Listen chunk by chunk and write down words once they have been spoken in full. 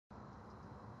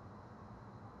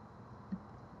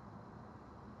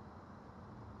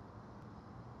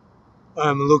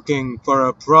I'm looking for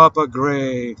a proper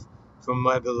grave for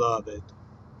my beloved.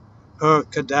 Her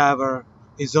cadaver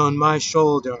is on my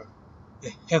shoulder, a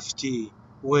hefty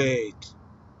weight.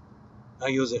 I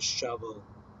use a shovel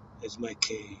as my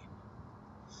cane.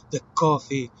 The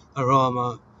coffee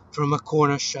aroma from a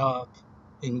corner shop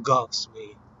engulfs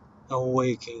me,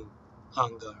 awaking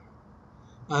hunger.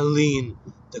 I lean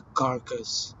the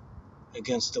carcass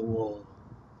against the wall.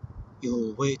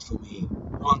 You'll wait for me,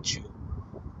 won't you,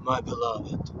 my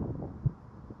beloved?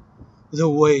 The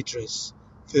waitress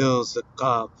fills the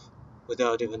cup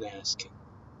without even asking.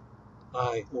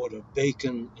 I order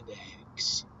bacon and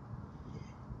eggs.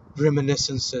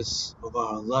 Reminiscences of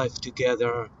our life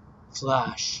together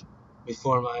flash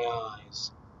before my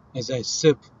eyes as I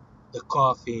sip the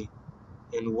coffee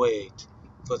and wait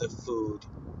for the food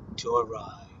to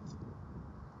arrive.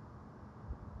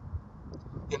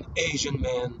 An Asian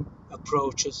man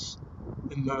approaches,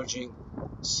 emerging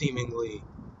seemingly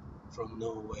from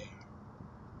nowhere.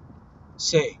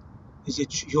 Say, is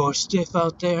it your stiff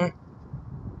out there?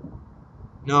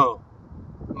 No,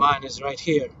 mine is right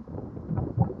here.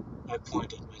 I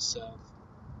point at myself.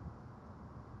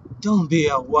 Don't be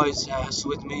a wise ass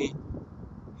with me,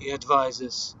 he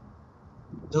advises.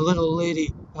 The little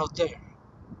lady out there,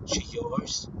 she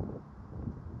yours?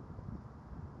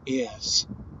 Yes,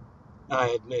 I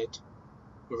admit,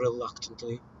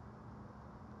 reluctantly.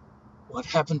 What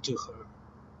happened to her?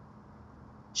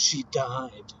 She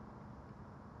died.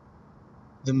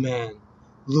 The man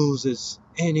loses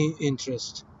any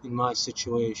interest in my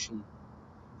situation,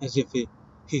 as if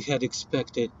he had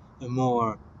expected a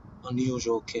more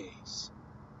unusual case.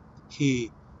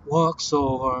 He walks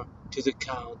over to the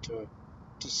counter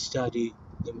to study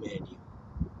the menu.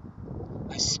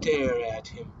 I stare at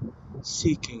him,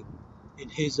 seeking in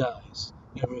his eyes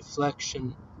a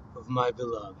reflection of my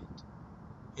beloved,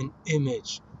 an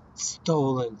image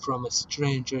stolen from a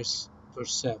stranger's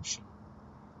perception,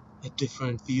 a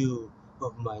different view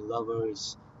of my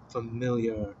lover's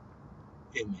familiar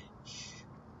image.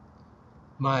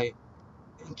 My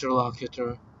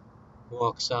interlocutor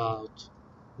walks out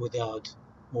without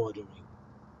ordering.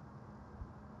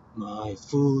 My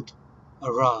food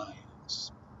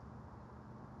arrives.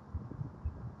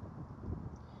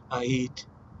 I eat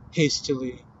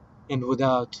hastily and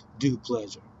without due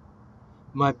pleasure.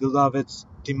 My beloved's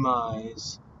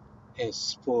demise has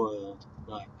spoiled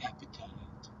my appetite.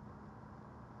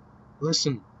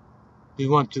 Listen, do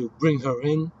you want to bring her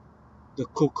in? The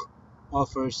cook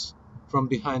offers from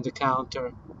behind the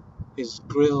counter, his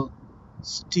grill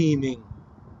steaming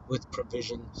with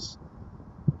provisions.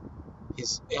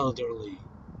 He's elderly,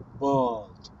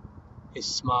 bald, his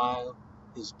smile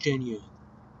is genuine.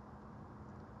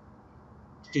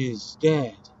 She's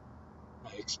dead,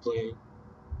 I explain.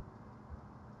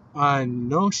 I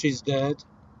know she's dead,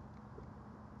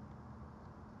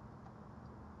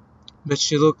 but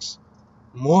she looks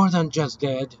more than just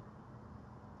dead.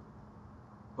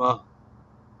 Well,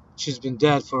 she's been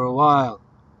dead for a while,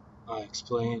 I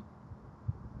explain.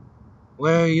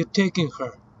 Where are you taking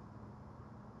her?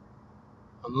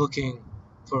 I'm looking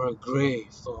for a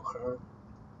grave for her.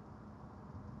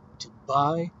 To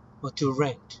buy or to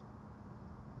rent?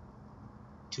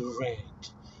 To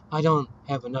rent. I don't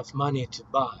have enough money to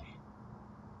buy.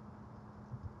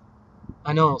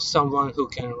 I know someone who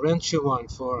can rent you one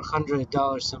for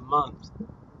 $100 a month.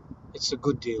 It's a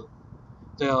good deal.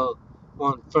 They'll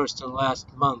want first and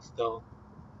last month, though.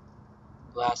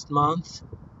 Last month?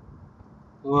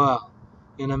 Well,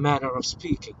 in a manner of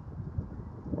speaking.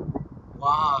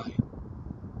 Why?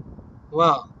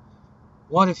 Well,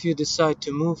 what if you decide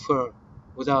to move her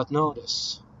without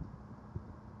notice?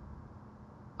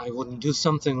 I wouldn't do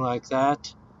something like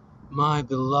that. My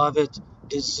beloved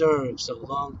deserves a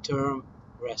long-term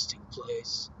resting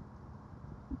place.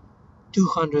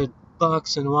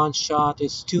 $200 in one shot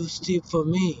is too steep for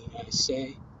me, I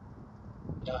say,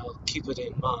 but I'll keep it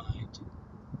in mind.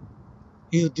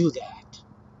 You do that.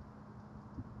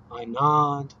 I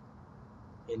nod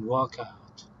and walk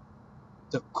out.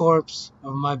 The corpse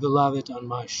of my beloved on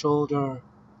my shoulder,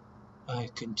 I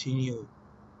continue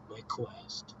my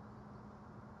quest.